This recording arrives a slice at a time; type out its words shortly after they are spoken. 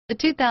The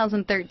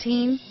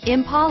 2013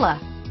 Impala.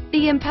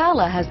 The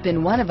Impala has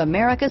been one of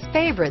America's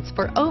favorites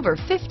for over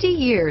 50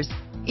 years.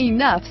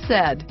 Enough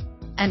said.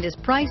 And is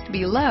priced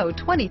below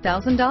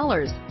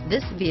 $20,000.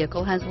 This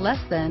vehicle has less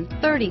than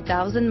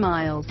 30,000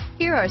 miles.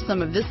 Here are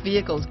some of this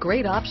vehicle's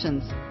great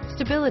options: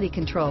 stability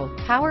control,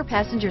 power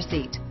passenger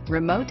seat,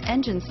 remote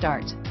engine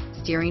start,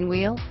 steering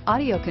wheel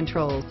audio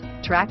controls,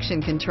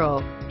 traction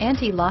control,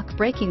 anti-lock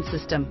braking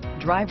system,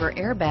 driver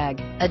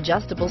airbag,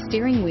 adjustable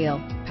steering wheel,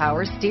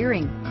 power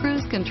steering,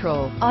 cruise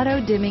control,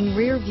 auto-dimming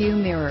rear view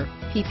mirror,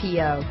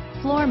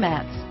 PPO, floor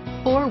mats,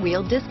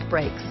 four-wheel disc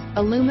brakes,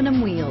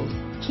 aluminum wheels,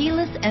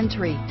 keyless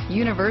entry,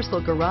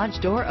 universal garage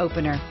door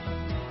opener,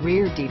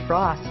 rear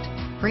defrost,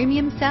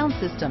 premium sound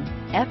system,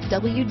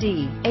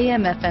 FWD,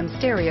 AM/FM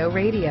stereo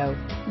radio.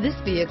 This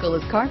vehicle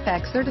is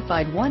Carfax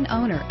certified one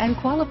owner and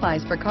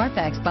qualifies for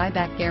Carfax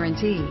buyback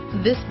guarantee.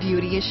 This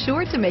beauty is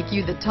sure to make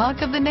you the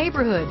talk of the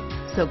neighborhood.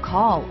 So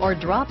call or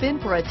drop in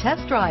for a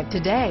test drive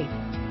today.